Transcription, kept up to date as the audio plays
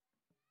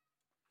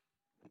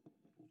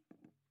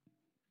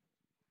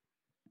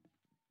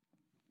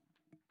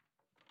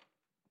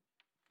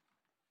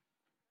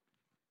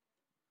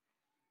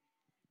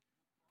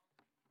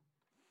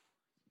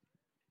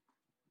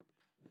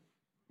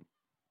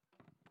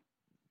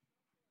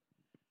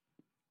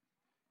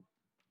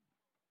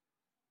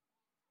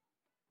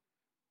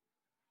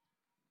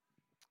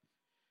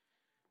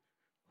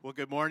Well,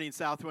 good morning,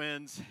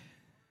 Southwinds.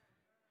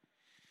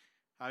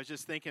 I was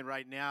just thinking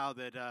right now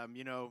that,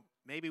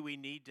 maybe we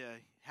need to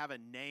have a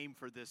name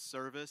for this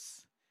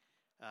service.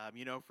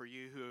 For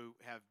you who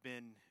have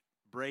been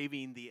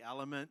braving the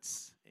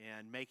elements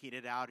and making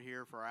it out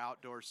here for our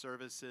outdoor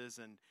services.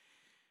 And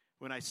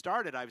when I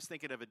started, I was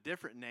thinking of a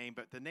different name,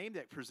 but the name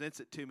that presents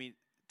it to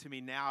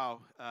me now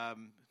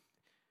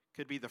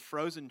could be the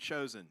Frozen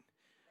Chosen.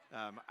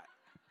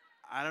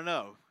 I don't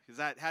know.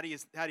 How do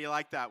you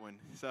like that one?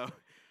 So.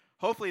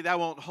 Hopefully that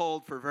won't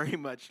hold for very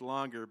much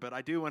longer, but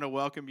I do want to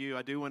welcome you.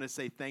 I do want to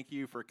say thank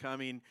you for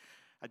coming.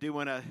 I do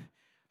want to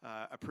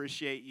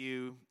appreciate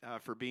you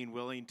for being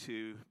willing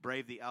to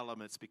brave the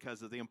elements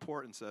because of the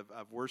importance of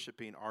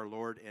worshiping our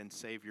Lord and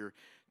Savior,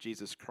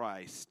 Jesus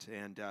Christ.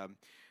 And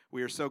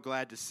we are so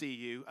glad to see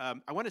you.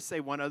 I want to say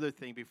one other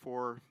thing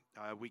before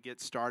we get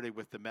started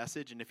with the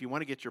message. And if you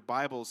want to get your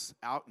Bibles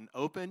out and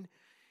open,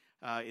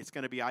 it's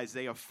going to be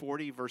Isaiah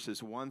 40,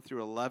 verses 1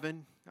 through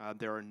 11.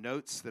 There are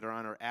notes that are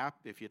on our app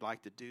if you'd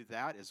like to do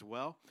that as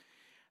well.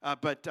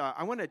 But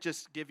I want to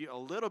just give you a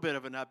little bit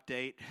of an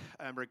update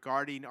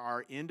regarding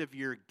our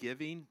end-of-year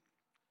giving.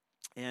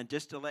 And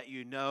just to let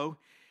you know,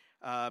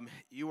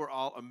 you were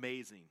all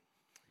amazing.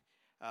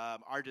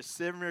 Our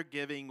December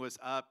giving was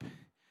up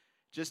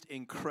just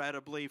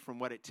incredibly from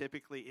what it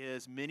typically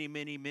is. Many,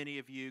 many, many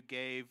of you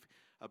gave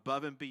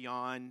above and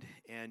beyond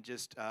and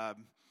just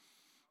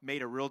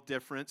made a real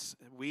difference.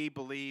 We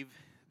believe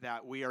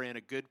that we are in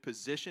a good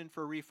position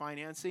for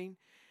refinancing.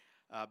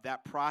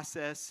 That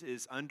process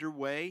is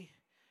underway.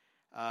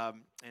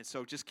 And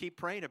so just keep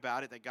praying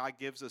about it, that God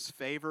gives us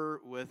favor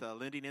with a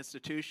lending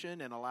institution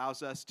and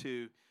allows us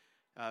to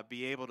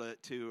be able to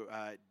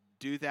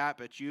do that.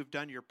 But you've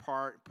done your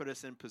part, put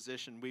us in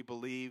position, we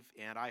believe,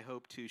 and I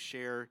hope to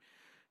share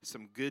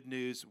some good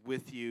news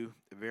with you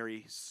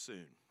very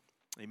soon.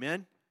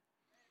 Amen?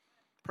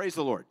 Praise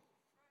the Lord.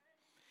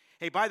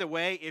 Hey, by the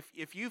way,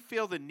 if you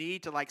feel the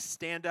need to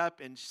stand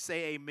up and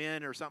say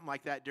amen or something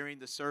like that during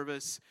the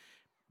service,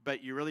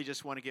 but you really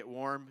just want to get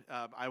warm,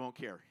 I won't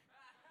care.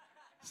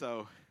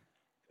 So,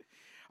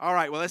 all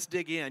right, well, let's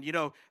dig in.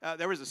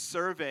 There was a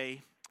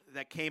survey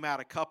that came out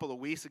a couple of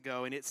weeks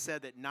ago, and it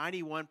said that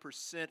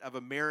 91% of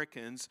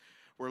Americans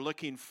were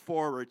looking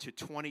forward to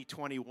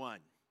 2021.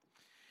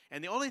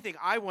 And the only thing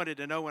I wanted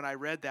to know when I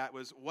read that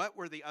was, what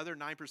were the other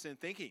 9%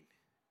 thinking?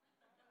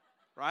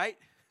 Right?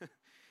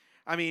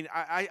 I mean,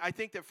 I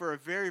think that for a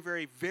very,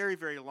 very, very,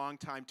 very long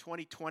time,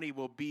 2020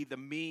 will be the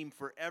meme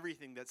for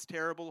everything that's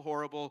terrible,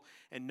 horrible,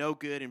 and no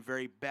good and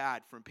very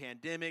bad, from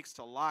pandemics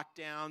to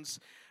lockdowns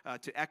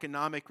to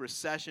economic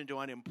recession to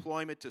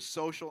unemployment to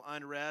social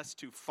unrest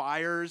to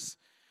fires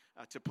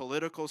to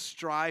political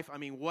strife. I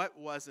mean, what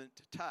wasn't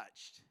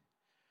touched?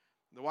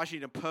 The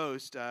Washington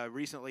Post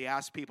recently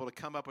asked people to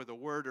come up with a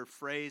word or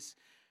phrase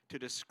to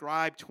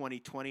describe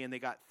 2020, and they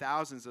got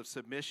thousands of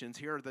submissions.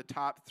 Here are the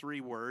top 3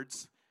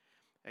 words: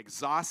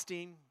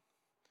 exhausting,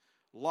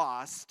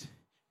 lost,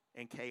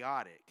 and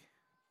chaotic.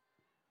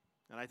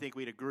 And I think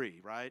we'd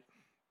agree, right?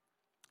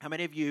 How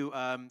many of you,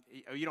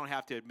 you don't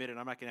have to admit it,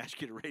 I'm not going to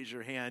ask you to raise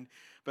your hand,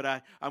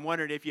 but I'm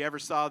wondering if you ever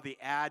saw the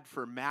ad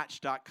for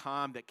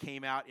Match.com that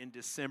came out in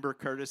December,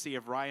 courtesy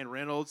of Ryan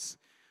Reynolds.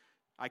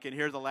 I can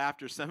hear the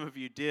laughter. Some of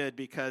you did,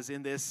 because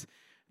in this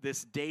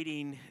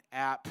dating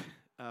app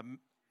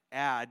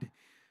ad,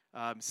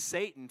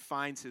 Satan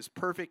finds his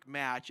perfect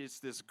match. It's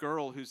this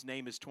girl whose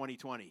name is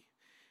 2020.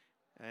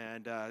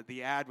 And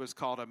the ad was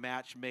called A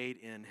Match Made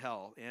in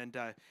Hell. And,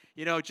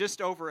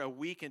 just over a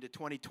week into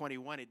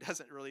 2021, it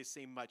doesn't really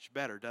seem much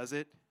better, does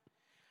it?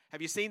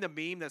 Have you seen the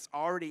meme that's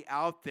already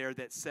out there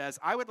that says,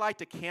 "I would like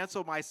to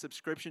cancel my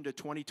subscription to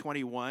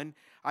 2021.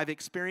 I've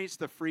experienced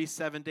the free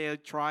 7-day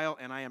trial,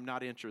 and I am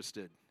not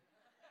interested."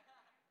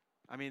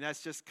 I mean,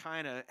 that's just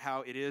kind of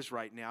how it is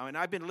right now. And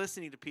I've been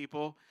listening to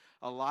people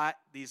a lot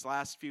these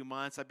last few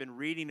months. I've been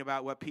reading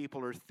about what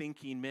people are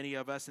thinking, many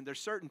of us, and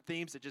there's certain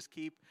themes that just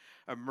keep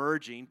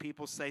emerging.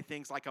 People say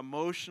things like,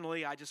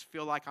 emotionally, I just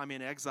feel like I'm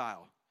in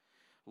exile.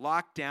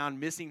 Locked down,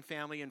 missing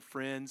family and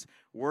friends,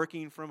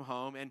 working from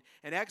home. And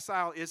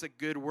exile is a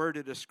good word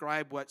to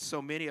describe what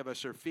so many of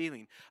us are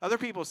feeling. Other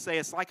people say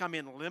it's like I'm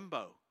in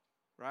limbo,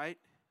 right?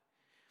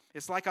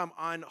 It's like I'm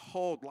on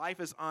hold.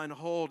 Life is on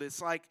hold. It's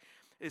like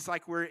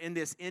we're in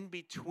this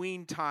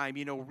in-between time.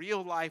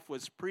 Real life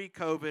was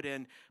pre-COVID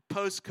and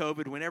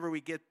post-COVID, whenever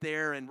we get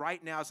there. And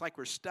right now, it's like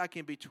we're stuck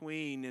in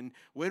between. And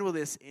when will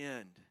this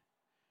end?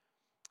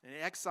 And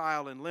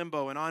exile and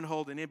limbo and on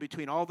hold and in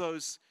between, all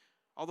those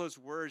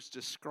words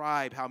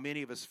describe how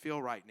many of us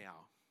feel right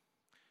now.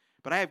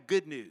 But I have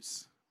good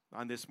news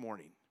on this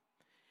morning.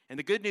 And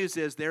the good news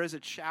is there is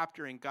a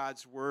chapter in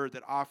God's Word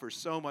that offers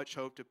so much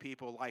hope to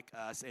people like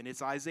us, and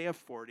it's Isaiah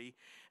 40.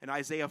 And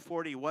Isaiah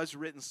 40 was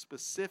written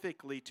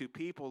specifically to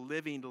people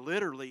living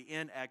literally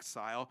in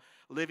exile,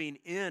 living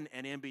in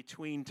and in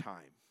between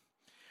time.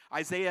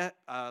 Isaiah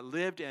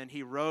lived and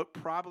he wrote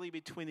probably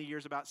between the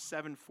years about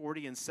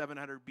 740 and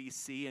 700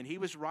 BC, and he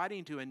was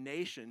writing to a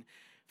nation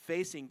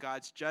facing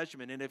God's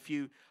judgment. And if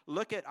you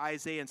look at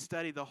Isaiah and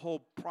study the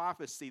whole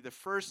prophecy, the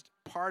first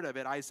part of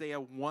it, Isaiah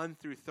 1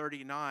 through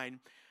 39,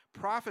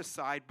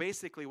 prophesied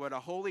basically what a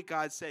holy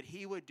God said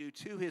he would do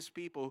to his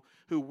people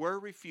who were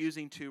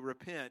refusing to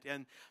repent.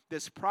 And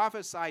this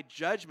prophesied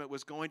judgment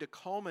was going to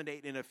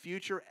culminate in a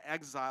future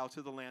exile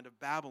to the land of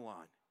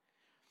Babylon.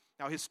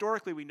 Now,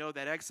 historically, we know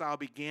that exile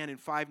began in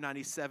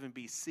 597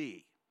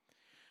 BC.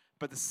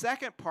 But the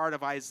second part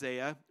of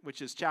Isaiah,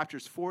 which is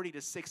chapters 40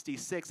 to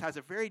 66, has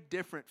a very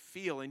different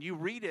feel. And you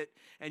read it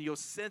and you'll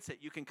sense it.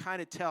 You can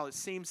kind of tell it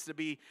seems to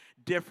be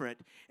different.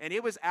 And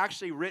it was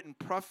actually written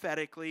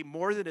prophetically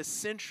more than a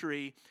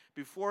century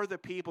before the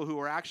people who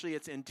were actually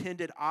its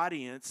intended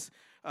audience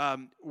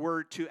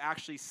were to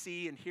actually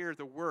see and hear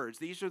the words.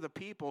 These are the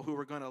people who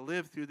were going to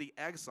live through the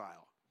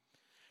exile.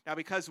 Now,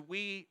 because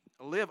we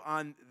live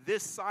on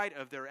this side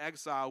of their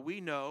exile, we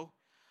know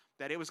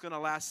that it was going to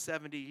last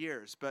 70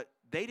 years. But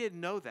they didn't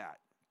know that.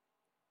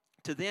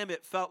 To them,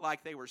 it felt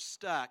like they were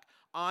stuck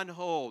on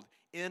hold,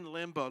 in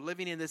limbo,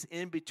 living in this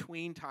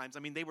in-between times.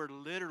 I mean, they were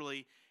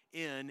literally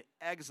in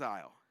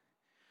exile.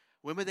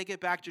 When would they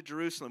get back to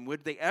Jerusalem?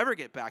 Would they ever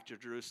get back to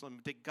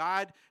Jerusalem? Did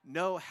God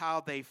know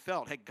how they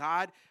felt? Had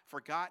God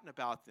forgotten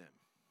about them?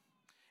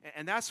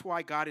 And that's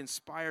why God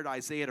inspired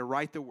Isaiah to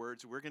write the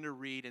words we're going to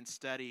read and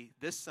study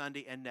this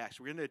Sunday and next.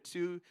 We're going to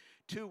do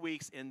two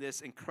weeks in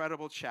this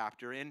incredible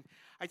chapter. And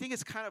I think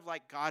it's kind of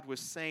like God was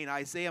saying,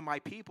 Isaiah, my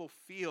people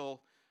feel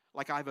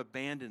like I've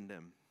abandoned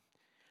them.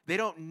 They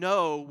don't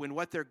know when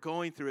what they're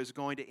going through is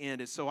going to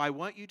end. And so I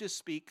want you to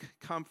speak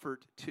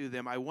comfort to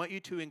them. I want you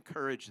to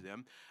encourage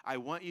them. I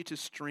want you to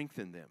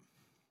strengthen them.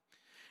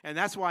 And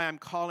that's why I'm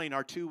calling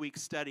our 2-week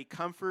study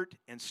Comfort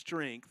and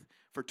Strength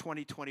for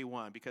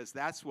 2021, because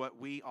that's what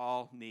we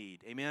all need.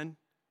 Amen?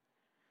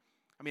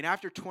 I mean,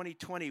 after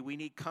 2020, we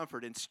need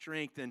comfort and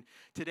strength. And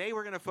today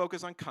we're going to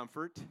focus on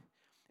comfort.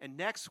 And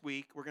next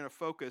week, we're going to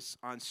focus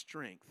on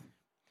strength.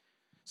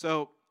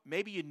 So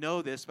maybe you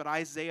know this, but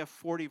Isaiah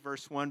 40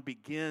 verse 1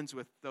 begins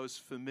with those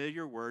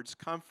familiar words,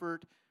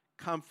 comfort,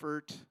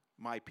 comfort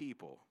my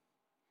people.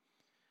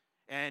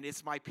 And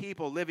it's my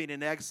people living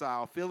in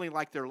exile, feeling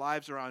like their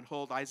lives are on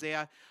hold.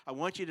 Isaiah, I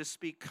want you to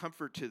speak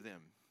comfort to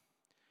them.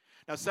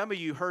 Now, some of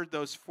you heard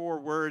those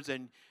 4 words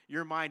and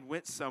your mind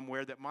went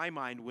somewhere that my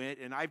mind went,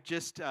 and I've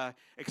just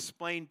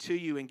explained to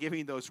you in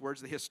giving those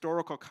words the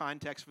historical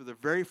context for the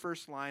very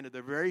first line of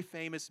the very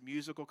famous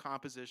musical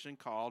composition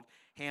called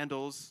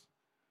Handel's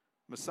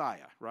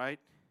Messiah, right?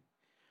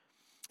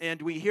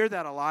 And we hear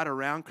that a lot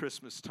around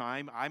Christmas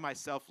time. I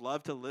myself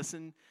love to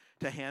listen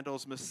to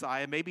Handel's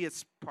Messiah. Maybe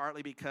it's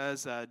partly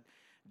because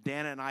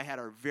Dana and I had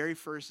our very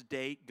first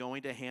date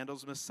going to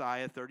Handel's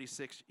Messiah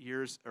 36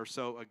 years or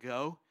so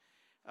ago.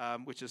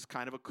 Which is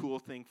kind of a cool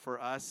thing for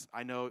us.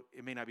 I know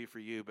it may not be for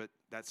you, but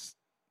that's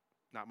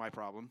not my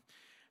problem.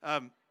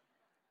 But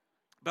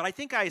I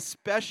think I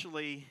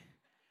especially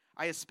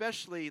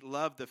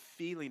love the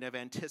feeling of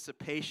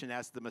anticipation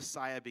as the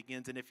Messiah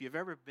begins. And if you've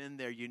ever been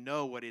there, you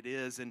know what it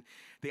is. And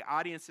the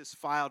audience is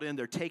filed in.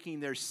 They're taking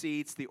their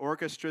seats. The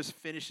orchestra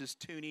finishes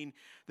tuning.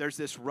 There's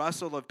this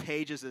rustle of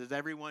pages as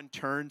everyone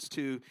turns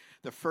to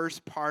the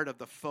first part of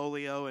the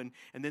folio. And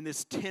then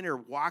this tenor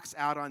walks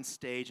out on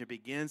stage and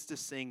begins to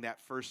sing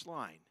that first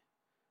line.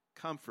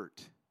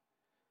 Comfort,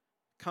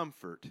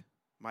 comfort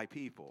my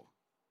people.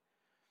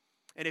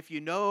 And if you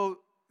know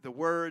the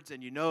words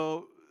and you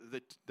know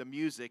the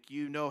music,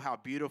 you know how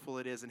beautiful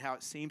it is and how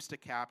it seems to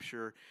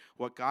capture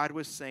what God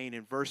was saying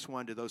in verse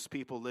 1 to those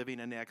people living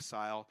in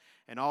exile.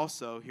 And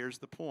also, here's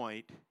the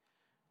point,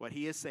 what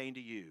he is saying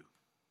to you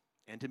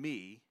and to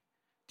me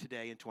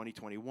today in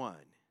 2021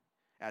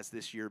 as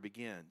this year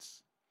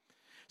begins.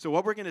 So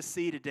what we're going to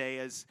see today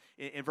is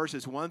in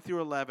verses 1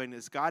 through 11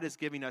 is God is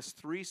giving us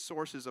 3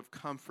 sources of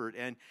comfort.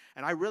 And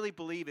I really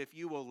believe if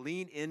you will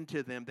lean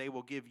into them, they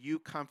will give you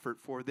comfort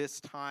for this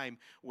time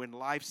when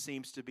life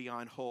seems to be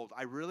on hold.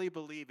 I really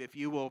believe if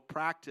you will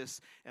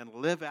practice and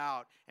live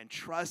out and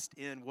trust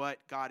in what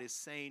God is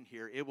saying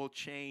here, it will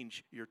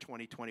change your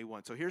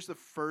 2021. So here's the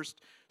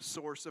first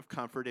source of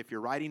comfort. If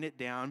you're writing it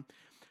down,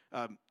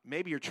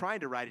 maybe you're trying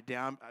to write it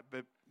down,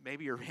 but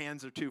maybe your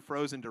hands are too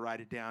frozen to write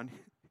it down.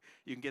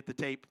 You can get the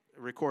tape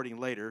recording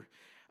later.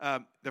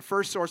 The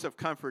first source of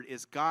comfort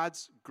is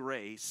God's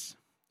grace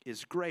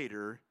is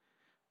greater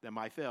than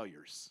my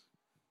failures.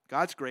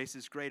 God's grace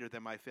is greater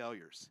than my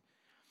failures.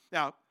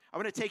 Now, I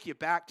want to take you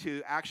back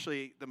to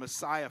actually the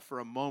Messiah for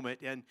a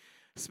moment. And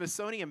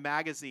Smithsonian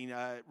Magazine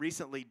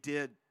recently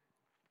did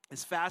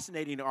this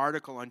fascinating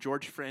article on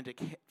George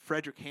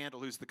Frederick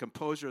Handel, who's the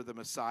composer of the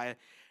Messiah,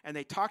 and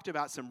they talked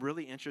about some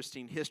really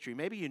interesting history.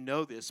 Maybe you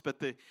know this, but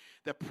the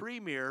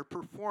premiere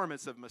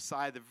performance of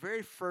Messiah, the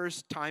very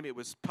first time it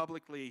was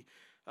publicly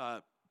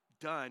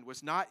done,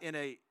 was not in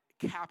a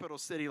capital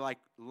city like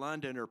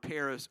London or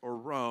Paris or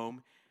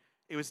Rome.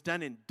 It was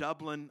done in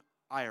Dublin,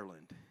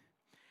 Ireland.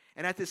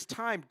 And at this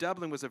time,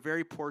 Dublin was a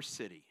very poor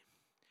city.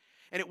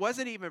 And it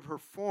wasn't even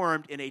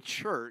performed in a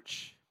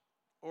church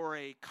or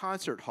a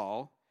concert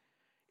hall.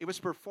 It was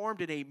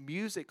performed in a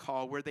music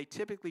hall where they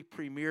typically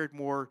premiered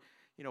more,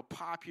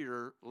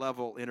 popular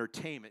level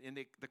entertainment. And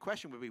the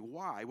question would be,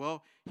 why?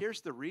 Well,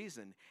 here's the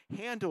reason.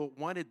 Handel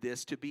wanted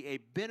this to be a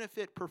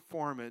benefit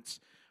performance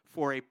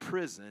for a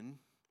prison,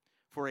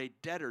 for a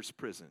debtor's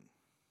prison.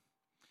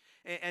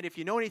 And if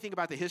you know anything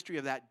about the history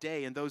of that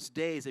day, in those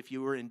days, if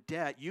you were in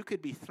debt, you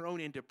could be thrown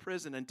into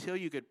prison until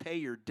you could pay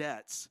your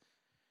debts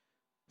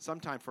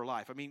sometime for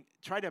life. I mean,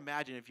 try to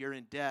imagine if you're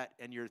in debt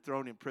and you're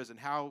thrown in prison,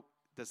 how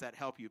does that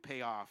help you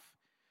pay off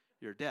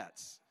your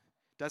debts?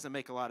 Doesn't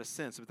make a lot of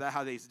sense, but that's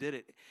how they did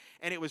it.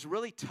 And it was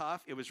really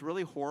tough. It was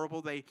really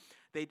horrible. They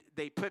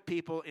put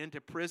people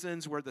into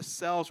prisons where the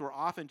cells were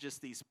often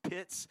just these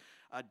pits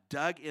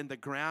dug in the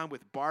ground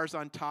with bars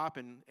on top.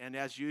 And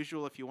as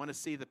usual, if you want to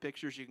see the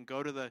pictures, you can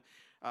go to the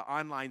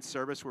online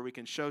service where we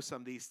can show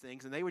some of these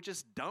things. And they would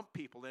just dump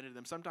people into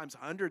them, sometimes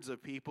hundreds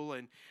of people.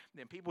 And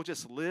people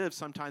just live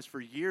sometimes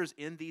for years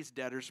in these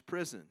debtors'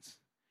 prisons.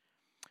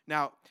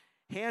 Now,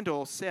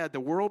 Handel said the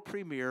world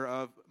premiere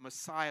of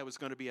Messiah was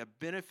going to be a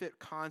benefit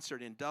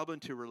concert in Dublin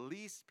to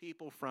release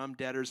people from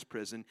debtors'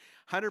 prison.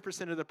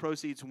 100% of the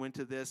proceeds went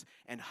to this,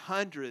 and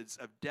hundreds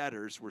of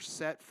debtors were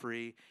set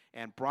free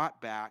and brought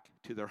back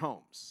to their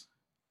homes.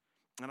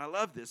 And I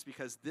love this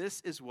because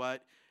this is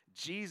what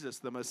Jesus,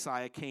 the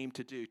Messiah, came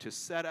to do, to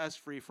set us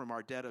free from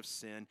our debt of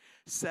sin,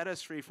 set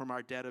us free from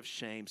our debt of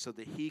shame so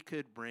that he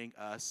could bring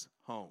us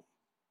home.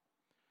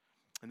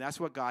 And that's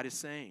what God is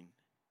saying.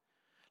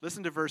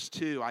 Listen to verse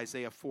 2,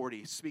 Isaiah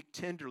 40. Speak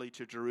tenderly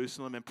to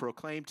Jerusalem and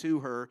proclaim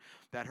to her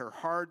that her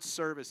hard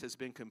service has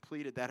been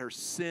completed, that her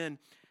sin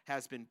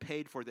has been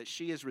paid for, that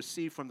she has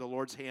received from the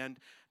Lord's hand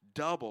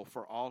double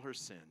for all her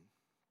sin.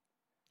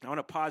 I want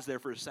to pause there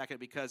for a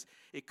second because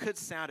it could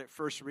sound at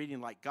first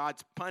reading like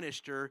God's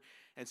punished her,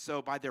 and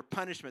so by their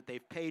punishment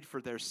they've paid for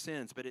their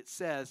sins. But it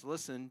says,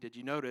 listen, did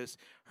you notice?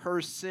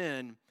 Her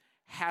sin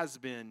has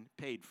been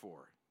paid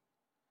for.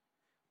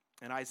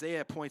 And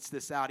Isaiah points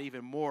this out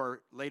even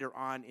more later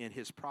on in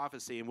his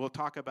prophecy, and we'll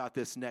talk about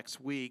this next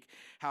week,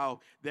 how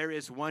there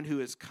is one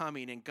who is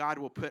coming, and God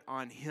will put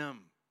on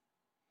him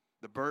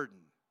the burden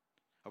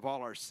of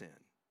all our sin.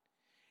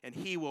 And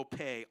he will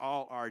pay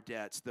all our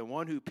debts. The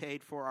one who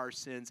paid for our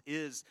sins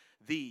is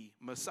the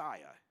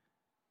Messiah.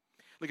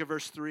 Look at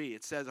verse 3.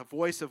 It says, a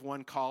voice of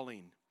one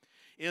calling,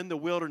 in the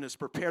wilderness,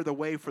 prepare the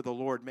way for the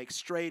Lord. Make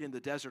straight in the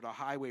desert a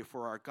highway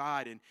for our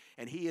God.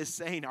 And he is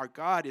saying our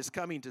God is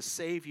coming to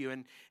save you.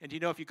 And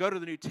if you go to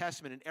the New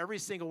Testament, in every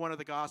single one of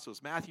the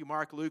Gospels, Matthew,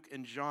 Mark, Luke,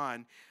 and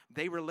John,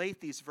 they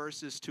relate these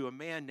verses to a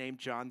man named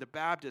John the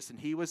Baptist. And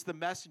he was the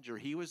messenger.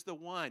 He was the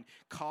one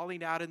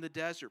calling out in the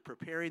desert,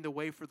 preparing the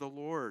way for the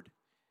Lord.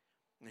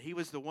 And he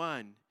was the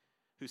one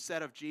who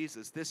said of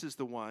Jesus, this is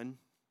the one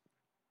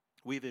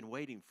we've been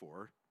waiting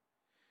for.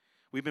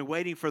 We've been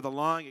waiting for the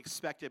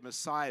long-expected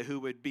Messiah who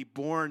would be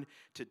born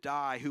to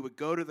die, who would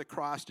go to the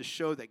cross to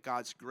show that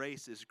God's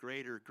grace is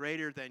greater,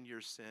 greater than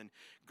your sin,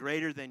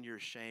 greater than your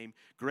shame,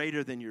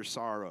 greater than your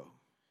sorrow.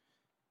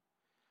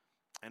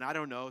 And I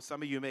don't know,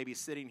 some of you may be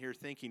sitting here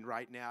thinking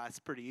right now, it's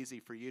pretty easy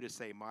for you to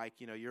say, Mike,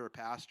 you're a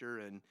pastor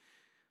and,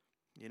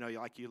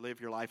 you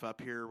live your life up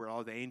here where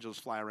all the angels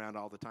fly around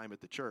all the time at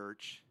the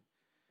church,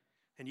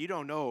 and you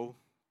don't know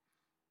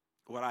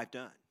what I've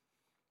done.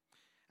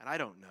 And I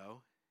don't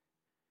know.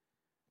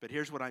 But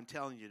here's what I'm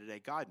telling you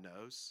today. God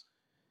knows.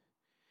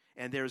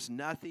 And there's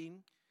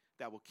nothing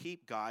that will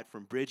keep God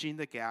from bridging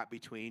the gap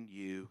between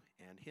you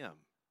and him.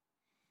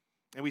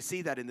 And we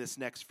see that in this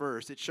next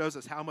verse. It shows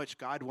us how much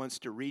God wants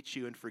to reach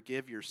you and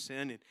forgive your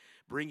sin and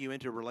bring you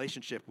into a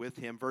relationship with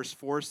him. Verse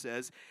 4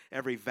 says,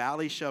 every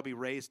valley shall be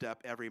raised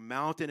up, every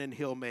mountain and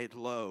hill made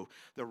low.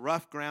 The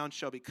rough ground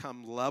shall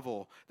become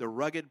level, the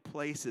rugged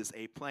places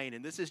a plain.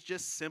 And this is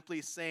just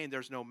simply saying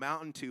there's no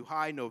mountain too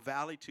high, no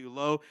valley too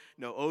low,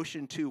 no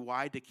ocean too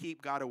wide to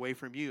keep God away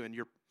from you. And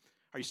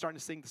are you starting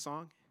to sing the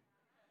song?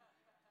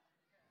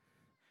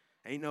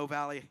 Ain't no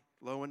valley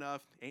low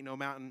enough, ain't no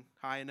mountain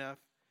high enough.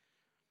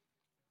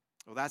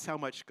 Well, that's how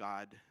much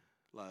God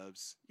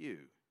loves you.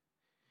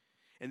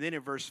 And then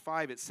in verse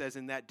 5, it says,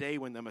 in that day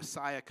when the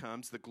Messiah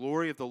comes, the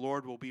glory of the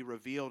Lord will be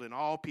revealed, and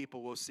all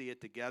people will see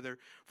it together,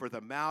 for the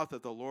mouth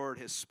of the Lord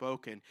has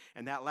spoken.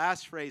 And that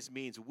last phrase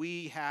means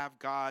we have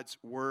God's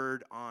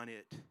word on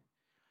it.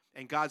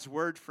 And God's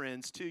word,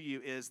 friends, to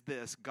you is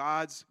this: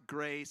 God's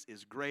grace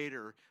is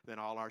greater than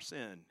all our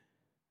sin.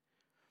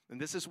 And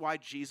this is why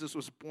Jesus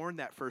was born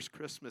that first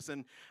Christmas.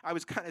 And I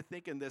was kind of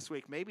thinking this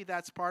week, maybe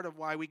that's part of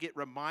why we get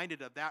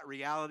reminded of that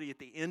reality at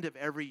the end of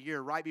every year,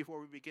 right before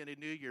we begin a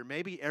new year.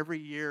 Maybe every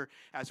year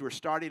as we're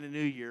starting a new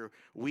year,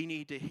 we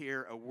need to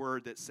hear a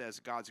word that says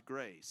God's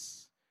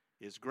grace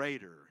is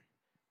greater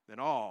than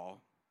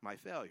all my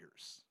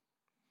failures.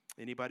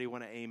 Anybody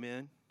want to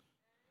amen?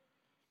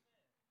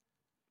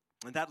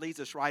 And that leads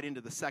us right into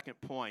the second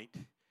point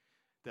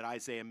that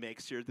Isaiah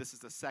makes here. This is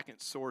the second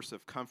source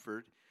of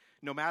comfort.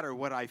 No matter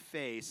what I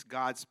face,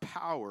 God's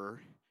power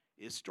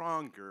is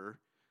stronger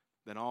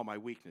than all my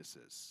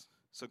weaknesses.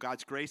 So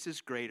God's grace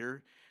is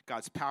greater.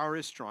 God's power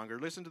is stronger.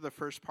 Listen to the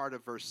first part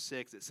of verse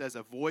 6. It says,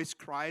 a voice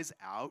cries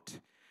out,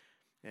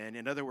 And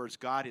in other words,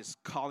 God is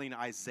calling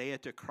Isaiah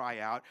to cry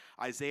out.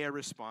 Isaiah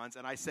responds,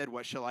 and I said,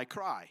 what shall I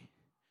cry?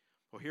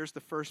 Well, here's the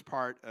first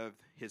part of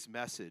his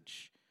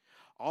message.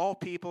 All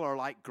people are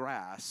like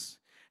grass,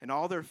 and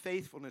all their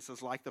faithfulness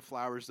is like the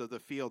flowers of the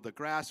field. The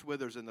grass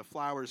withers and the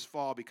flowers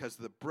fall because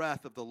the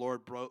breath of the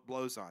Lord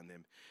blows on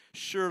them.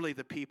 Surely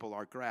the people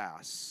are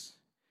grass.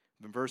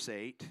 In verse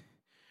 8,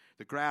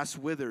 the grass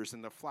withers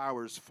and the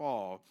flowers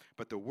fall,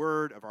 but the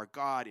word of our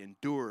God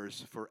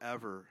endures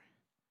forever.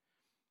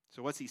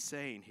 So what's he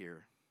saying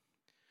here?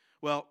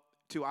 Well,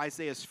 to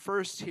Isaiah's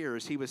first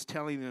hearers, he was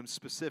telling them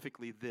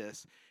specifically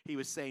this. He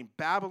was saying,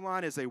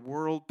 Babylon is a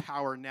world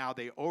power now.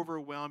 They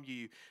overwhelm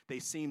you. They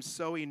seem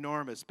so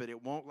enormous, but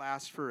it won't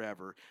last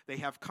forever. They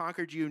have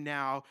conquered you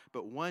now,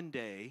 but one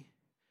day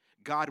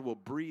God will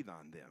breathe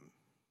on them,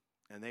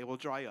 and they will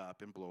dry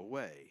up and blow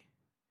away.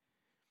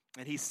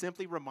 And he's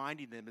simply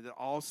reminding them that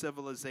all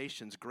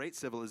civilizations, great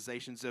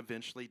civilizations,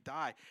 eventually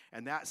die.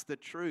 And that's the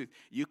truth.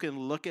 You can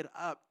look it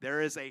up.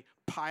 There is a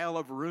pile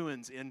of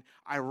ruins in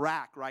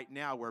Iraq right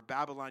now where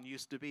Babylon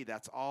used to be.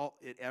 That's all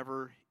it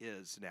ever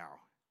is now.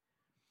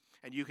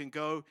 And you can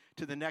go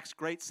to the next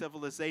great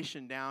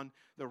civilization down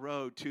the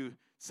road, to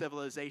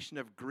civilization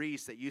of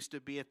Greece that used to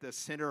be at the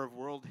center of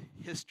world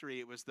history.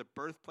 It was the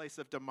birthplace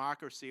of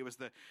democracy. It was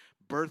the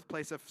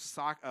birthplace of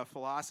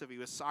philosophy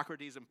with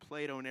Socrates and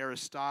Plato and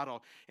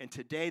Aristotle. And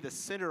today, the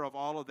center of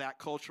all of that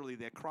culturally,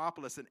 the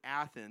Acropolis in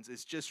Athens,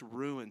 is just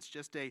ruins,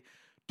 just a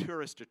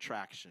tourist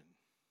attraction.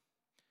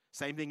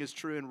 Same thing is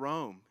true in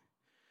Rome.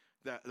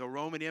 The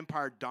Roman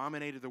Empire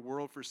dominated the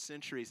world for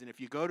centuries. And if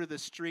you go to the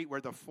street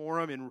where the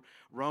Forum in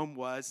Rome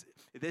was,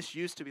 this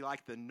used to be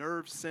like the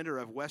nerve center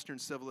of Western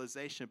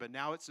civilization, but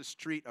now it's a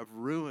street of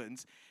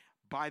ruins,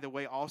 by the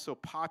way, also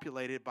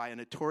populated by a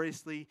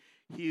notoriously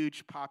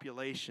huge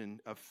population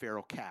of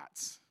feral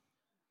cats.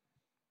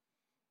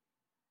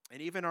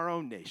 And even our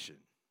own nation,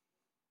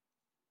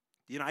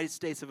 the United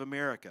States of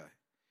America,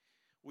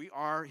 we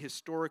are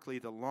historically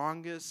the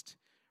longest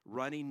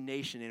running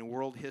nation in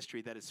world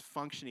history that is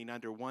functioning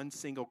under one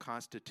single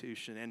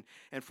constitution.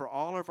 And for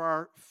all of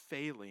our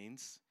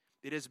failings,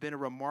 it has been a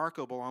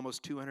remarkable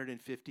almost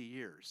 250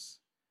 years.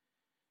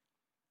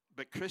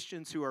 But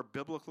Christians who are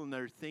biblical in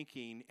their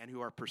thinking and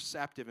who are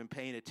perceptive and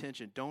paying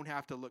attention don't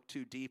have to look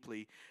too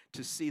deeply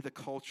to see the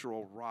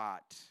cultural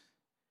rot.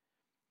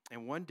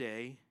 And one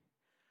day,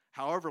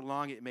 however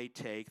long it may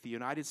take, the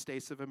United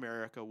States of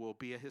America will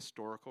be a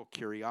historical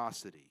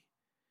curiosity.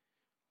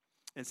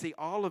 And see,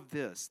 all of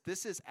this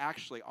is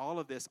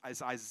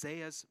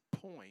Isaiah's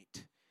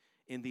point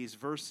in these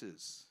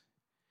verses.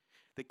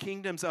 The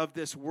kingdoms of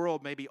this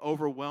world may be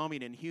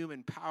overwhelming in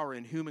human power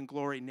and human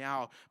glory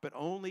now, but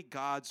only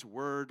God's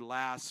word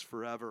lasts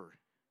forever.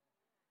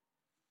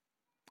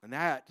 And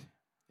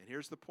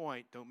here's the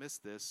point, don't miss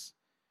this,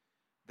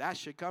 that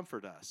should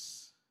comfort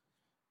us.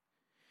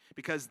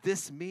 Because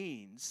this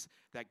means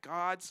that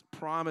God's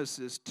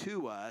promises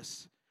to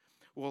us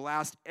will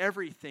last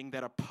everything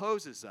that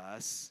opposes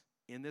us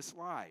in this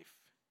life.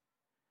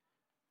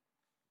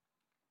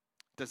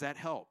 Does that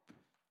help?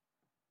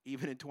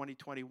 Even in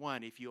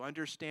 2021, if you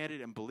understand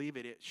it and believe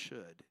it, it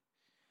should.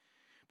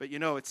 But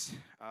it's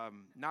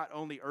not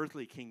only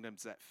earthly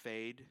kingdoms that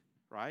fade,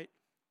 right?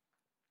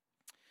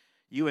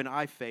 You and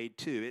I fade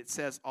too. It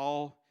says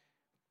all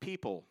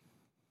people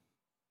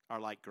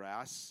are like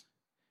grass.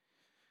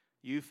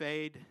 You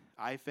fade,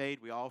 I fade,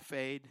 we all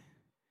fade.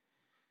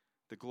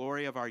 The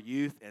glory of our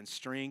youth and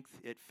strength,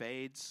 it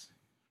fades.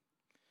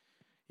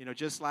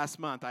 Just last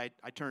month, I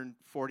turned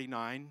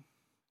 49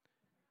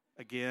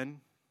 again.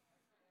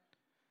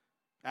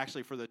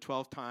 Actually, for the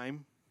 12th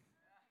time.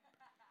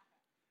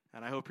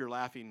 And I hope you're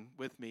laughing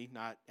with me,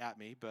 not at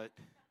me, but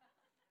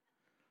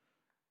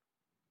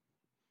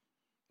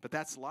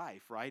that's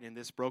life, right, in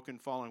this broken,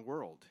 fallen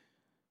world.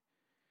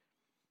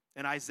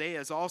 And Isaiah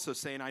is also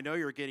saying, I know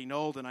you're getting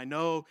old, and I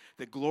know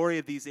the glory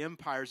of these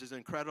empires is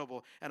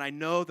incredible, and I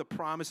know the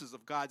promises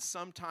of God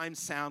sometimes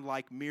sound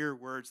like mere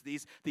words.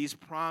 These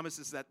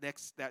promises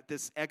that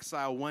this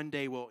exile one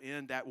day will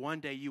end, that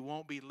one day you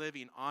won't be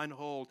living on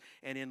hold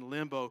and in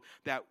limbo,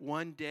 that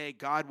one day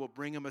God will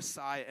bring a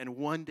Messiah, and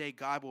one day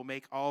God will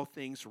make all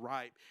things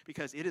right.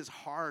 Because it is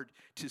hard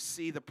to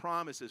see the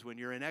promises when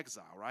you're in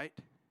exile, right?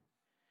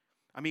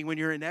 I mean, when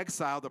you're in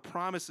exile, the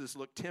promises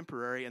look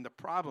temporary and the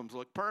problems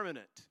look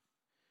permanent.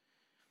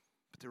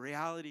 But the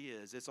reality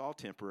is, it's all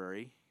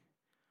temporary.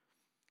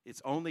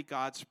 It's only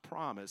God's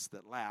promise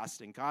that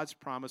lasts, and God's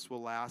promise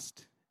will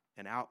last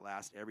and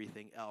outlast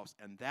everything else.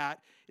 And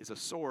that is a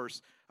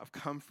source of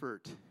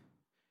comfort,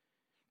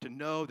 to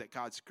know that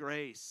God's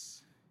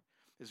grace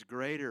is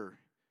greater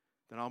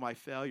than all my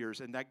failures,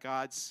 and that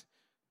God's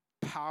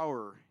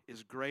power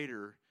is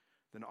greater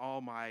than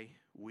all my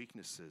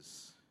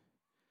weaknesses.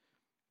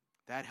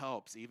 That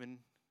helps even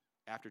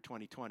after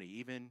 2020,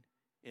 even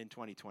in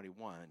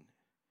 2021.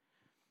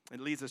 It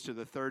leads us to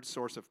the third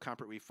source of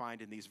comfort we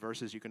find in these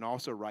verses. You can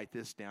also write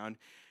this down,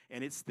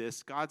 and it's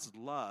this: God's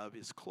love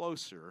is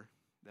closer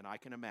than I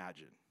can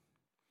imagine.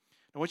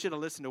 I want you to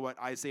listen to what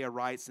Isaiah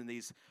writes in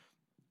these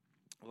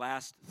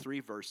last three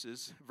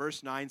verses.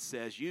 Verse 9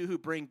 says, "You who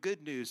bring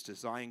good news to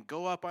Zion,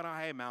 go up on a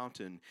high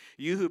mountain.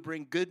 You who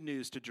bring good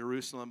news to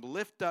Jerusalem,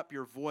 lift up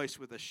your voice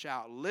with a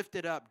shout. Lift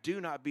it up,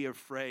 do not be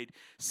afraid.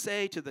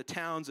 Say to the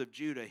towns of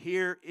Judah,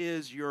 here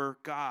is your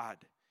God."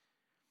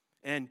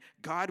 And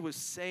God was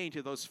saying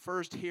to those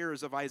first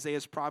hearers of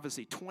Isaiah's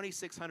prophecy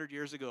 2,600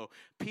 years ago,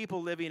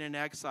 people living in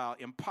exile,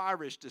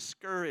 impoverished,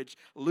 discouraged,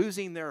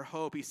 losing their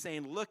hope. He's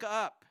saying, look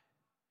up.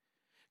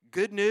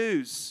 Good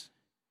news.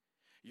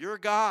 Your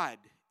God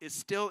is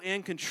still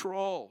in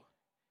control.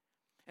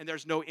 And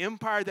there's no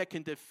empire that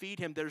can defeat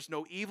him. There's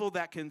no evil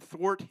that can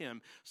thwart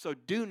him. So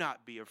do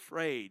not be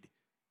afraid,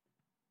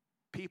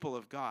 people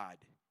of God.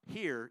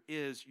 Here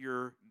is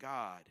your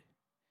God.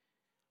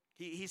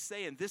 He's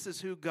saying this is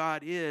who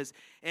God is.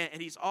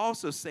 And he's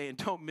also saying,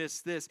 don't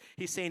miss this.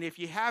 He's saying if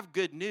you have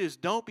good news,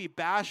 don't be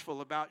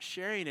bashful about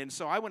sharing it. And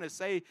so I want to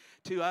say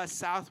to us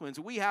Southwinds,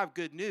 we have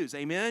good news.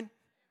 Amen?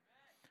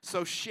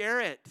 So share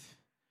it.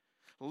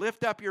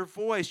 Lift up your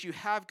voice. You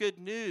have good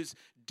news.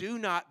 Do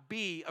not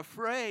be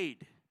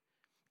afraid.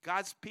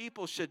 God's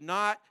people should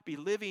not be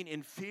living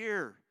in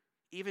fear,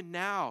 even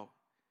now.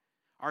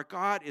 Our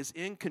God is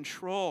in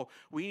control.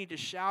 We need to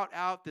shout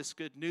out this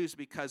good news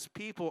because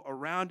people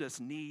around us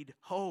need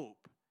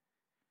hope.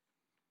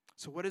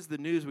 So what is the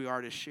news we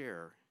are to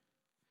share?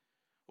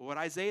 Well, what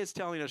Isaiah is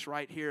telling us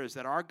right here is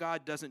that our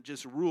God doesn't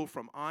just rule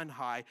from on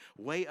high,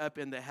 way up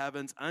in the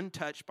heavens,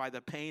 untouched by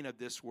the pain of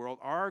this world.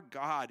 Our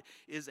God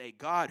is a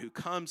God who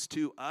comes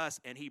to us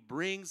and he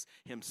brings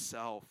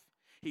himself.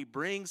 He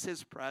brings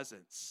his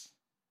presence.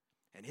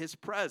 And his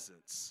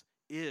presence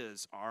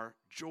is our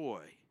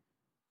joy.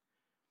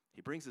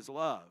 He brings his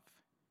love.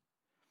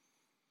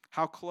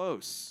 How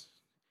close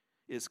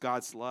is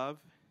God's love?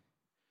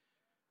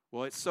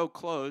 Well, it's so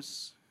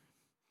close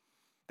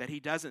that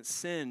he doesn't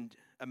send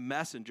a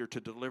messenger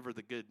to deliver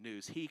the good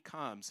news. He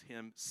comes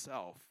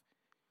himself.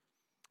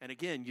 And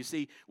again, you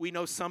see, we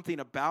know something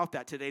about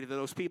that today that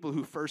those people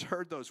who first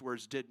heard those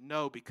words didn't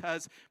know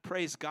because,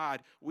 praise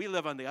God, we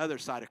live on the other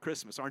side of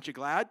Christmas. Aren't you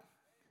glad?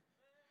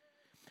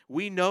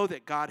 We know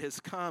that God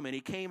has come, and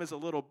he came as a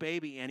little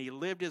baby, and he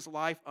lived his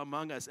life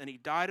among us, and he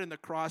died on the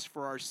cross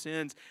for our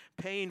sins,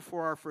 paying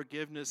for our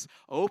forgiveness,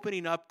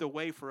 opening up the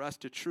way for us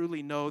to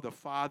truly know the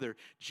Father.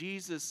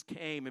 Jesus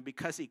came, and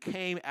because he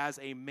came as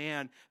a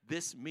man,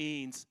 this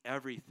means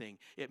everything.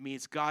 It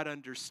means God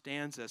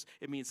understands us.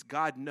 It means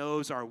God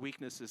knows our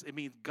weaknesses. It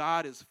means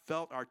God has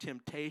felt our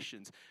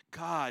temptations.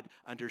 God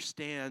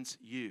understands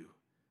you.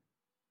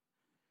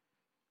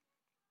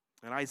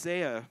 And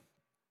Isaiah,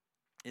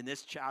 in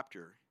this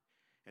chapter,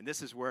 and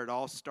this is where it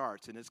all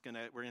starts, and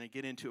we're going to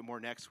get into it more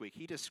next week.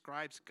 He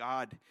describes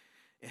God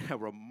in a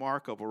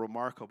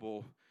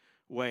remarkable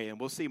way, and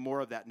we'll see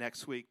more of that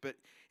next week. But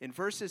in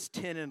verses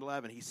 10 and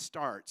 11, he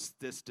starts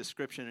this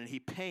description, and he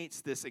paints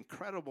this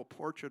incredible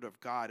portrait of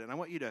God. And I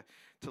want you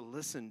to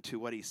listen to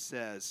what he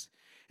says.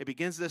 It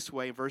begins this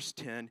way in verse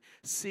 10.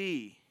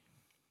 See,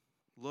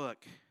 look,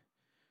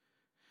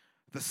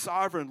 the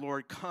sovereign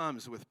Lord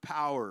comes with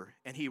power,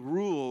 and he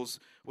rules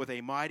with a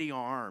mighty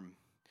arm.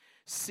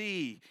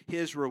 See,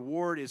 his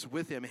reward is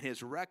with him, and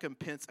his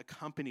recompense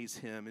accompanies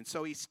him. And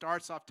so he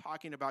starts off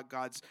talking about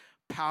God's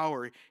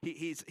power.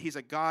 He's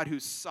a God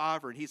who's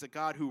sovereign. He's a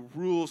God who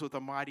rules with a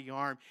mighty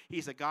arm.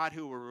 He's a God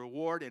who will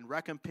reward and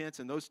recompense,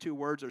 and those two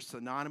words are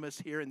synonymous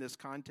here in this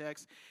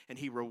context. And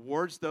he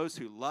rewards those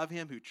who love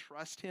him, who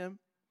trust him.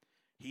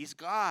 He's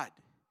God.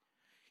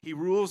 He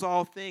rules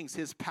all things.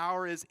 His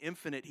power is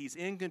infinite. He's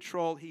in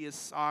control. He is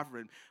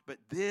sovereign. But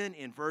then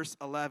in verse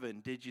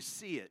 11, did you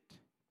see it?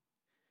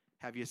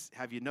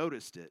 Have you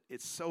noticed it?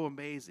 It's so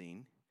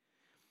amazing.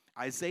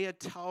 Isaiah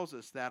tells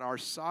us that our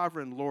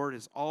sovereign Lord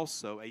is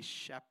also a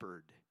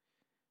shepherd,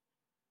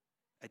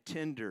 a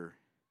tender,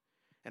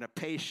 and a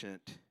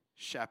patient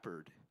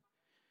shepherd.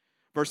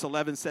 Verse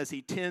 11 says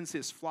he tends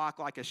his flock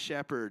like a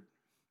shepherd.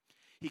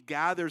 He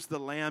gathers the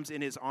lambs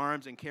in his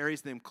arms and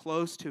carries them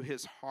close to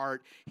his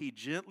heart. He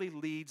gently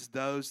leads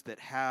those that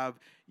have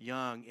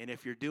young. And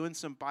if you're doing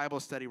some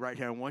Bible study right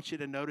here, I want you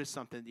to notice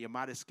something that you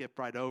might have skipped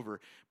right over.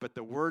 But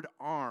the word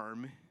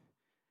arm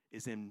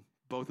is in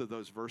both of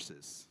those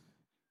verses.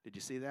 Did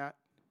you see that?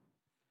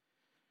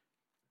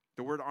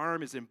 The word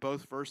arm is in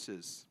both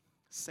verses.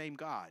 Same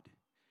God.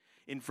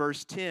 In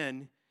verse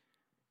 10,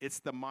 it's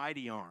the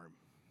mighty arm.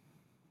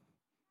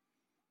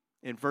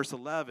 In verse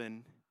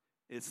 11,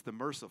 it's the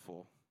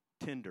merciful,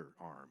 tender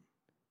arm.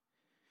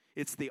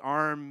 It's the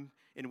arm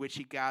in which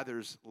he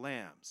gathers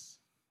lambs.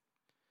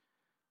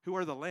 Who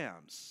are the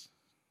lambs?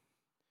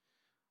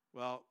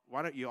 Well,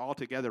 why don't you all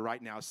together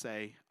right now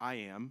say, I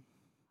am.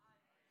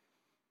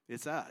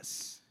 It's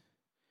us.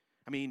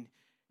 I mean,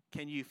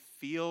 can you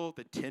feel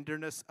the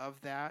tenderness of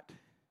that?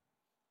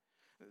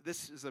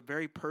 This is a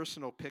very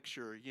personal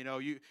picture. You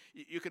know,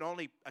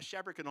 a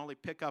shepherd can only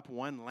pick up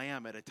one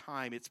lamb at a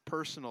time. It's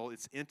personal,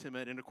 it's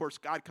intimate, and of course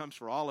God comes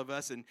for all of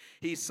us and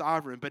he's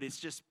sovereign, but it's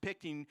just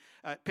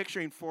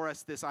picturing for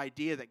us this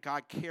idea that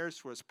God cares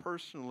for us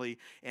personally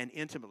and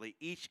intimately,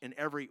 each and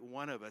every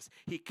one of us.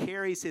 He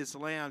carries his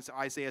lambs,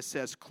 Isaiah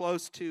says,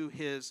 close to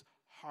his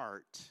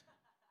heart.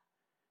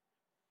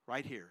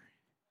 Right here.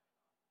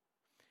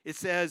 It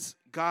says,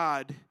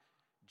 God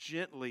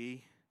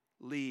gently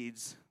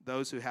leads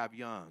those who have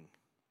young.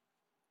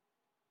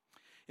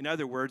 In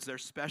other words,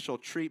 there's special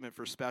treatment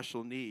for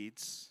special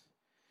needs.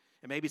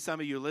 And maybe some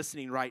of you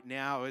listening right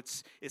now,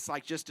 it's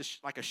like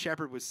like a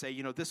shepherd would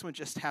say, this one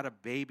just had a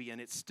baby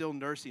and it's still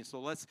nursing, so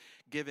let's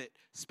give it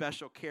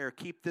special care.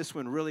 Keep this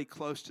one really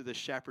close to the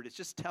shepherd. It's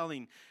just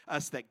telling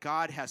us that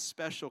God has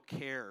special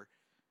care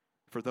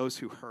for those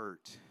who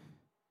hurt.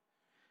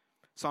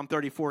 Psalm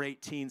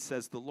 34:18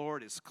 says, the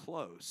Lord is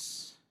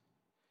close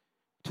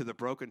to the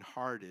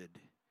brokenhearted,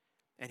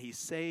 and he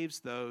saves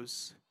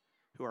those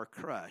who are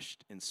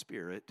crushed in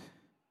spirit.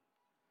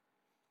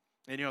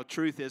 And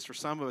truth is, for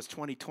some of us,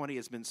 2020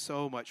 has been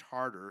so much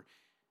harder.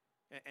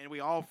 And we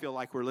all feel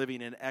like we're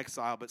living in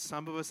exile, but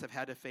some of us have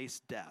had to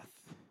face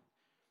death.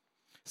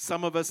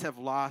 Some of us have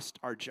lost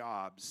our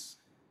jobs.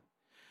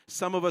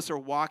 Some of us are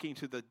walking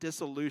through the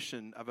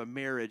dissolution of a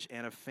marriage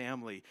and a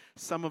family.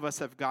 Some of us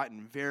have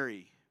gotten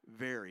very,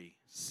 very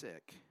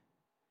sick.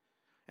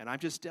 And I'm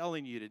just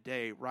telling you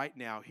today, right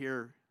now,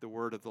 hear the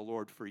word of the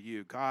Lord for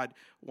you. God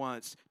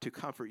wants to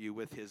comfort you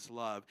with his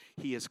love.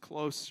 He is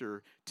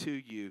closer to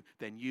you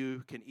than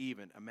you can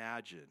even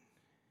imagine.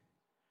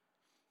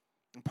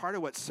 And part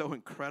of what's so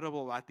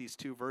incredible about these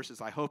two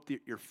verses, I hope that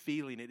you're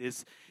feeling it,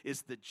 is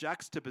the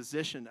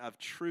juxtaposition of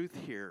truth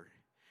here.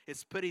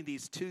 It's putting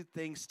these two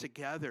things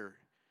together.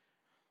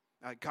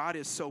 God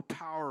is so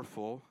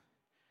powerful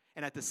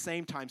and at the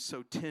same time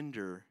so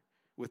tender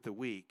with the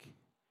weak.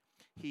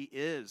 He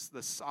is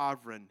the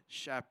sovereign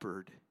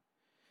shepherd.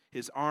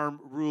 His arm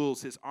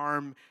rules. His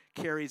arm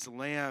carries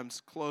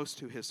lambs close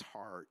to his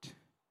heart.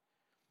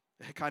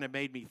 It kind of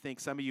made me think,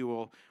 some of you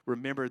will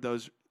remember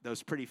those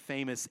pretty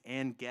famous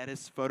Ann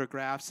Geddes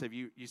photographs. Have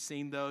you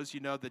seen those?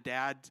 The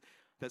dad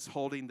that's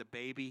holding the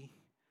baby.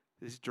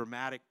 These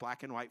dramatic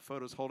black and white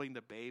photos holding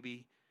the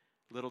baby,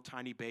 little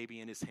tiny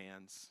baby in his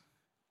hands.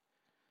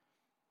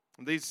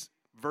 And these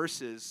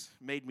verses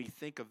made me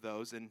think of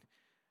those, and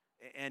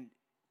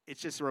it's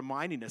just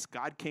reminding us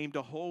God came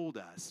to hold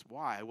us.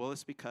 Why? Well,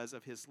 it's because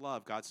of his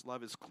love. God's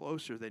love is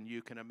closer than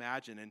you can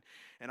imagine.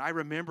 And I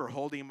remember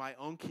holding my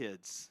own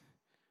kids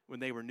when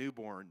they were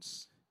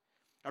newborns.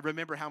 I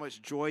remember how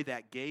much joy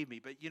that gave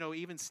me. But,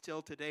 even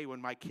still today,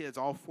 when my kids,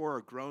 all four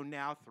are grown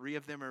now, 3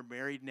 of them are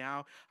married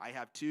now, I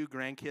have 2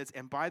 grandkids.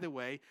 And by the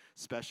way,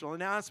 special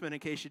announcement in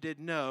case you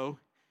didn't know,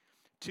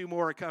 2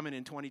 more are coming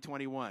in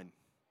 2021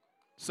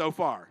 so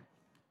far.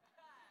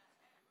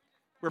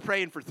 We're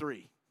praying for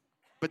 3.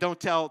 But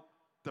don't tell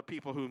the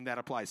people whom that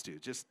applies to.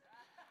 Just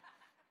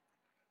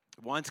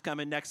one's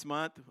coming next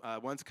month,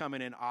 one's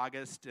coming in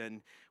August,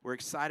 and we're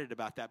excited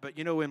about that. But,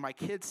 when my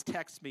kids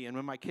text me and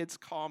when my kids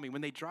call me,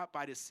 when they drop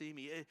by to see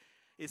me,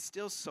 it's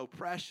still so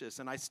precious,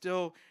 and I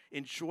still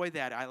enjoy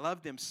that. I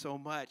love them so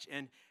much,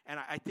 and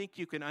I think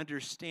you can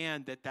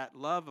understand that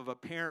love of a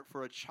parent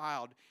for a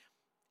child,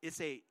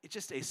 it's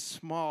just a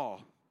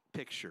small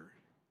picture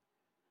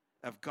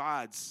of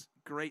God's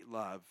great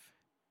love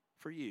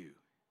for you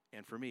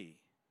and for me.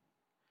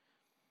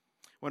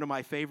 One of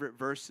my favorite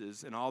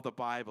verses in all the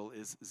Bible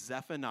is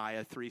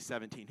Zephaniah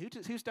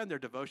 3:17. Who's done their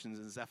devotions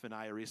in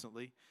Zephaniah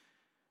recently?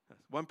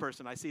 One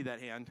person, I see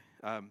that hand.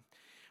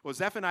 Well,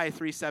 Zephaniah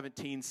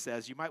 3:17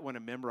 says, you might want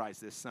to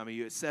memorize this, some of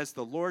you. It says,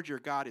 the Lord your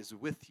God is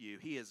with you.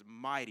 He is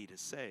mighty to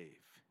save.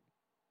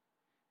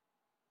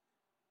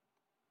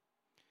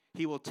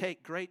 He will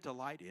take great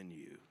delight in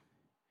you.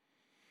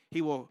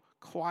 He will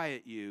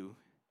quiet you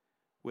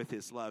with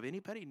his love.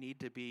 Anybody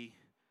need to be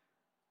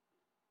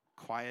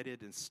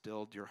quieted and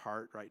stilled your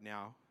heart right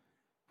now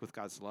with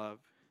God's love?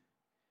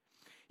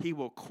 He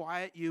will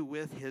quiet you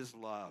with his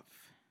love.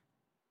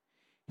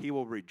 He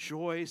will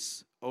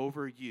rejoice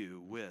over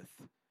you with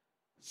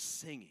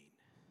singing.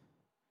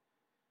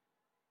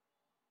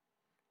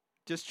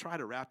 Just try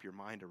to wrap your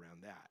mind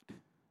around that.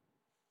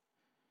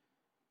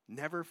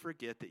 Never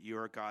forget that you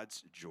are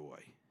God's joy.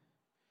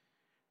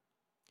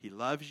 He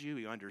loves you.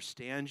 He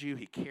understands you.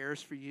 He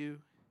cares for you.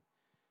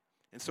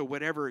 And so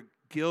whatever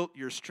guilt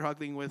you're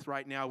struggling with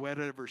right now,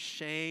 whatever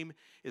shame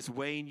is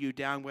weighing you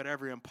down,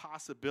 whatever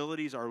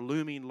impossibilities are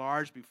looming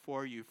large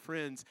before you,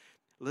 friends,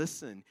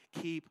 listen,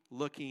 keep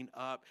looking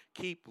up,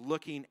 keep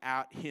looking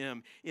at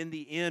him. In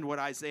the end, what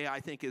Isaiah, I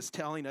think, is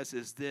telling us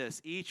is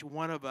this: each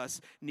one of us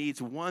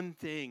needs one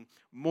thing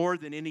more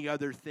than any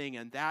other thing,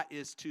 and that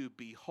is to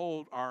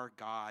behold our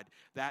God.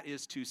 That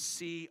is to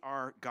see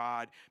our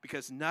God,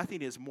 because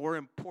nothing is more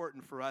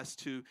important for us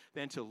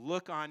than to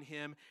look on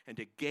him and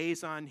to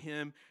gaze on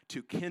him,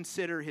 to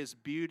consider his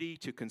beauty,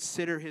 to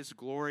consider his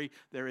glory.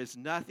 There is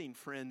nothing,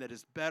 friend, that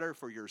is better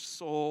for your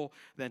soul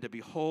than to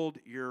behold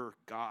your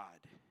God.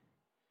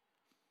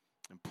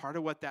 And part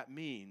of what that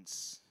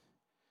means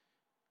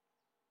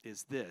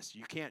is this: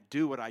 you can't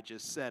do what I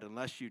just said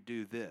unless you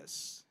do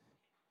this.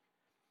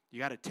 You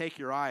got to take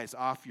your eyes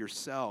off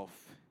yourself,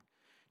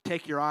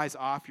 Take your eyes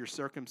off your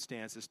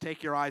circumstances.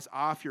 Take your eyes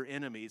off your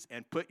enemies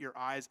and put your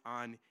eyes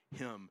on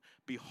him.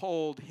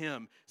 Behold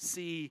him.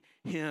 See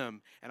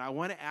him. And I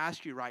want to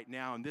ask you right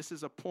now, and this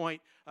is a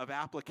point of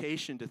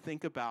application to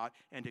think about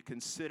and to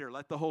consider.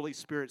 Let the Holy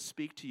Spirit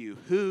speak to you.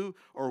 Who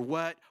or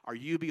what are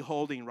you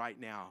beholding right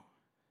now?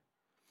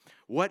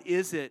 What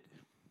is it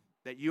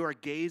that you are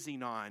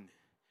gazing on?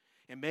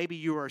 And maybe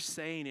you are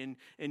saying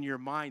in your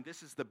mind,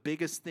 this is the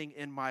biggest thing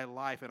in my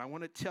life. And I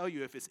want to tell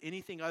you, if it's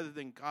anything other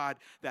than God,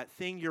 that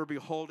thing you're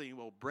beholding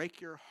will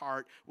break your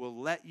heart, will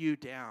let you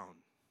down.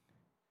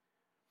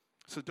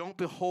 So don't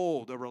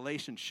behold a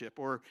relationship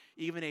or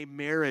even a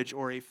marriage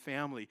or a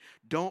family.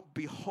 Don't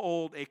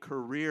behold a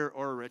career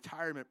or a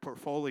retirement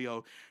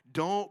portfolio.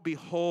 Don't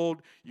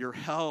behold your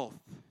health.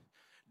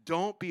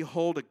 Don't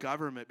behold a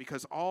government,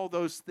 because all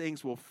those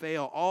things will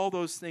fail. All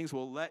those things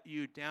will let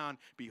you down.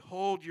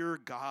 Behold your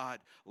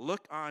God.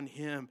 Look on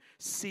him.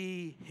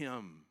 See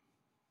him.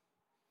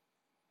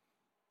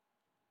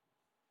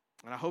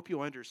 And I hope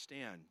you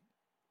understand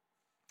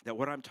that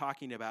what I'm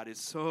talking about is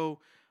so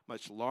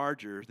much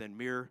larger than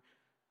mere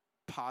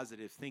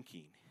positive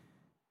thinking.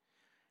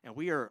 And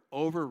we are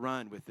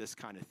overrun with this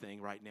kind of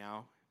thing right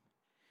now.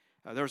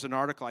 There was an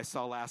article I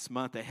saw last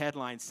month. The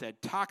headline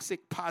said,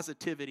 "Toxic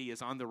positivity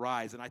is on the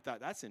rise." And I thought,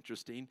 that's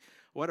interesting.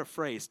 What a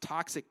phrase,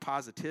 toxic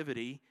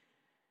positivity.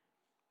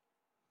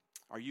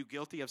 Are you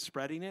guilty of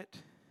spreading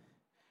it?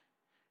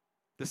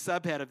 The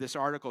subhead of this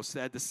article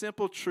said, "The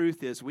simple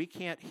truth is we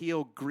can't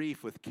heal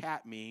grief with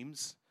cat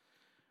memes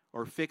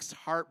or fix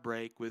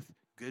heartbreak with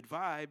good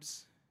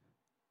vibes."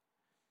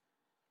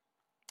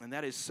 And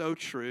that is so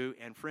true.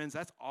 And friends,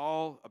 that's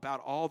all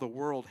about all the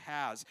world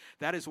has.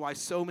 That is why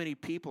so many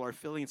people are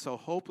feeling so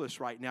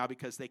hopeless right now,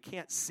 because they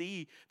can't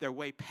see their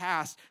way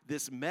past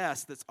this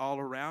mess that's all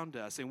around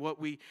us. And what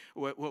we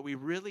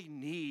really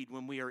need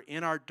when we are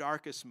in our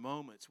darkest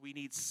moments, we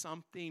need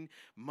something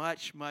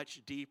much,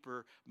 much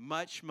deeper,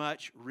 much,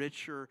 much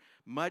richer,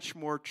 much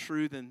more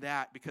true than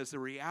that. Because the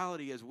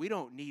reality is we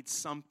don't need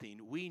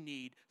something. We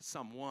need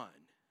someone.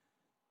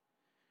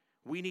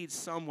 We need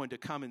someone to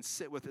come and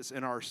sit with us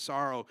in our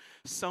sorrow,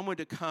 someone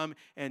to come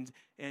and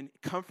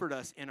comfort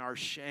us in our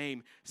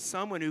shame,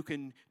 someone who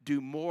can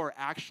do more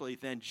actually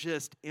than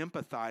just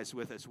empathize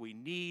with us. We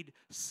need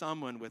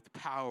someone with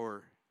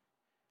power.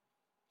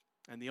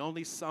 And the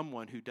only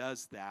someone who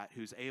does that,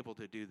 who's able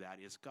to do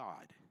that, is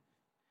God.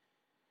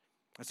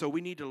 And so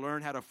we need to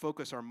learn how to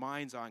focus our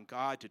minds on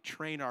God, to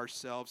train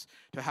ourselves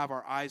to have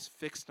our eyes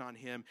fixed on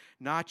him,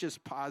 not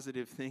just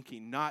positive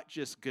thinking, not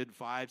just good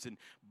vibes. And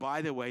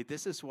by the way,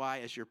 this is why,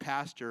 as your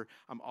pastor,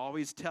 I'm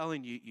always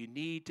telling you, you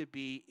need to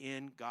be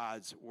in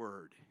God's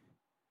word.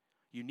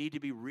 You need to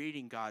be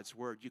reading God's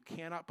word. You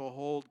cannot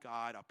behold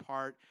God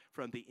apart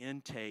from the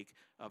intake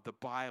of the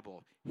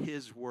Bible,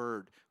 his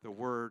word, the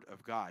word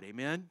of God.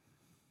 Amen?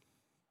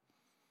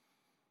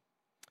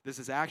 This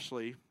is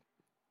actually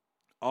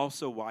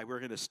also why we're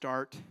going to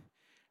start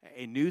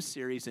a new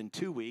series in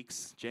 2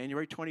 weeks,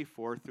 January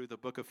 24th, through the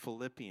book of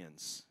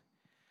Philippians.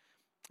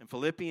 And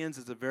Philippians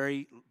is a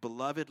very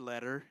beloved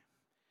letter.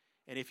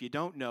 And if you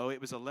don't know, it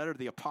was a letter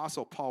the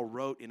Apostle Paul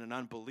wrote in an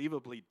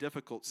unbelievably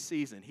difficult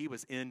season. He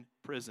was in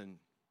prison.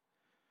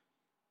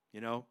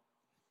 You know,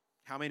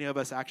 how many of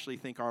us actually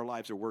think our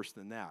lives are worse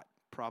than that?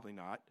 Probably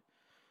not.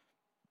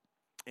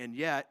 And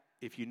yet,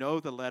 if you know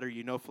the letter,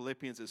 you know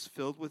Philippians is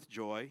filled with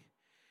joy.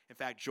 In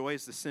fact, joy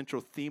is the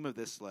central theme of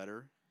this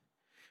letter.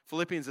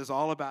 Philippians is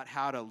all about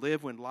how to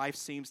live when life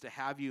seems to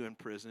have you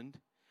imprisoned,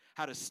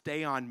 how to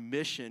stay on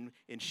mission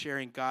in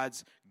sharing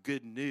God's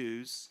good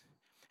news,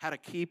 how to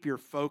keep your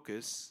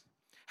focus,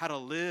 how to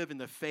live in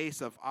the face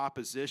of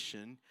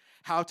opposition,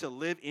 how to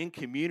live in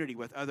community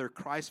with other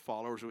Christ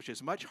followers, which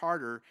is much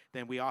harder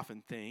than we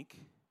often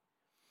think,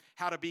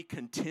 how to be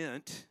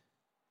content,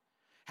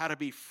 how to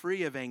be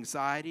free of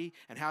anxiety,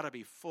 and how to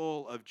be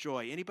full of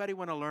joy. Anybody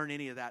want to learn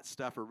any of that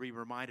stuff or be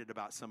reminded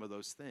about some of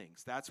those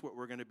things? That's what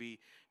we're going to be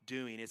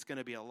doing. It's going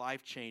to be a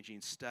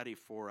life-changing study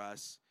for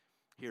us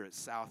here at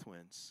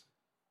Southwinds.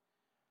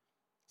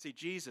 See,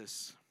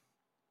 Jesus,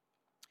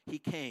 he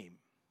came.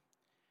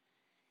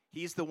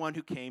 He's the one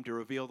who came to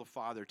reveal the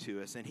Father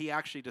to us, and he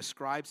actually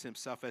describes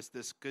himself as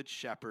this good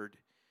shepherd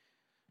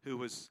who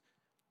was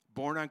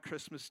born on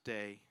Christmas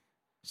Day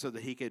so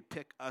that he could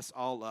pick us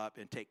all up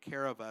and take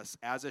care of us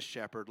as a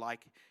shepherd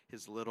like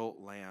his little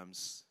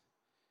lambs.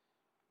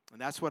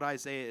 And that's what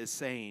Isaiah is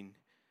saying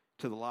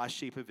to the lost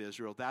sheep of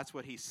Israel. That's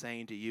what he's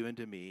saying to you and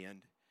to me.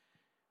 And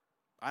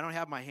I don't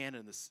have my head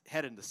in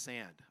the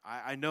sand.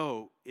 I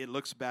know it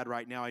looks bad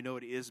right now. I know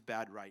it is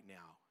bad right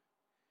now.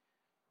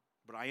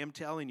 But I am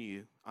telling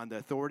you, on the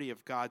authority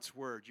of God's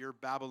word, your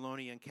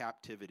Babylonian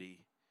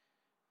captivity,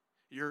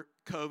 your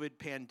COVID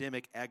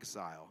pandemic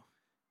exile,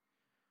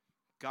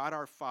 God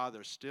our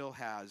Father still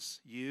has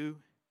you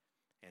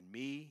and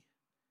me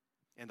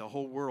and the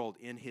whole world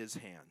in his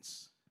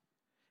hands.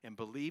 And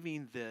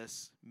believing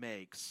this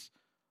makes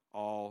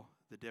all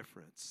the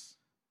difference.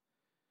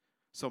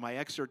 So my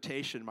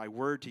exhortation, my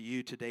word to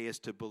you today is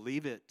to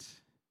believe it,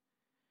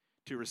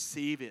 to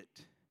receive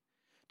it,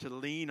 to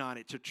lean on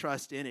it, to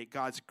trust in it.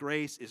 God's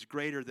grace is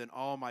greater than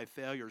all my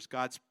failures.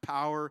 God's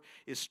power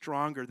is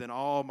stronger than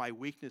all my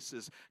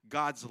weaknesses.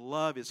 God's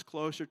love is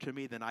closer to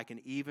me than I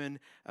can even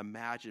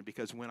imagine.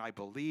 Because when I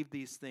believe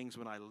these things,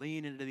 when I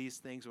lean into these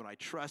things, when I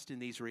trust in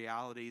these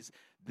realities,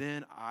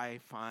 then I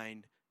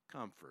find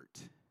comfort.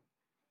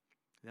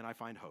 Then I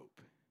find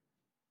hope.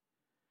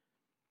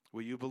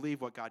 Will you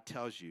believe what God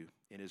tells you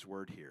in his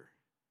word here?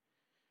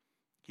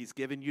 He's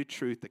given you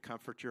truth to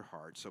comfort your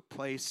heart. So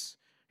place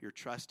your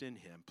trust in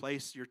him.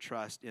 Place your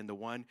trust in the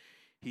one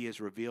he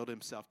has revealed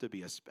himself to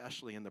be,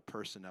 especially in the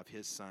person of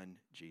his son,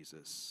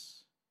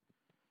 Jesus.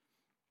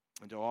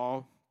 And to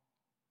all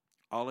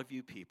of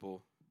you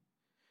people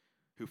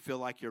who feel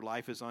like your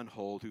life is on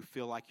hold, who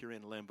feel like you're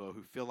in limbo,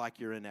 who feel like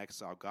you're in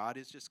exile, God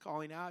is just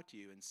calling out to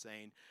you and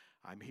saying,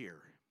 I'm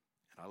here,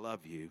 and I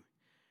love you,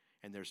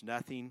 and there's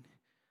nothing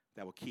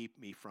that will keep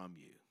me from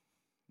you.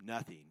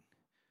 Nothing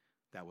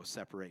that will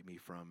separate me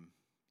from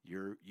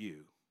you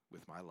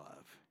with my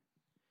love.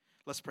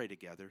 Let's pray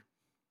together.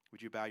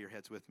 Would you bow your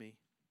heads with me?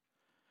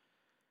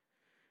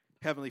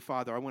 Heavenly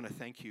Father, I want to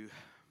thank you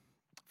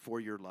for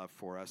your love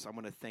for us. I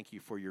want to thank you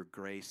for your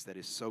grace that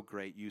is so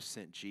great. You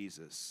sent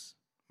Jesus,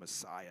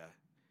 Messiah,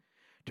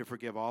 to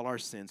forgive all our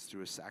sins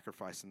through his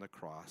sacrifice on the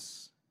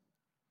cross,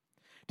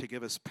 to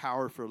give us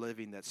power for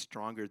living that's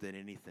stronger than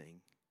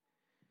anything,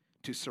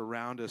 to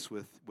surround us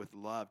with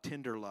love,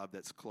 tender love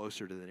that's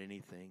closer than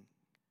anything.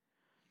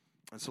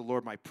 And so,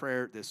 Lord, my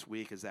prayer this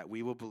week is that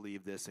we will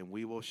believe this and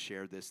we will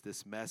share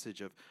this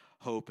message of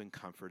hope and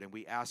comfort. And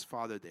we ask,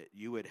 Father, that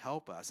you would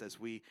help us as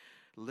we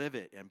live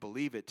it and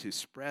believe it to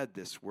spread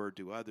this word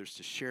to others,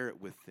 to share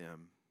it with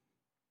them.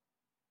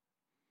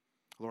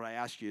 Lord, I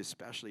ask you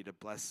especially to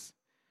bless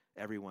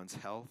everyone's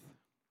health.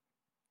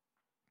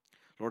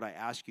 Lord, I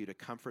ask you to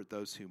comfort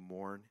those who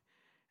mourn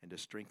and to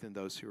strengthen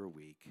those who are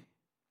weak.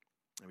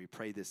 And we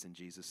pray this in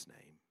Jesus'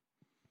 name.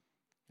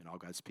 And all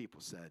God's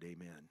people said,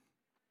 amen.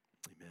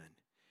 Amen.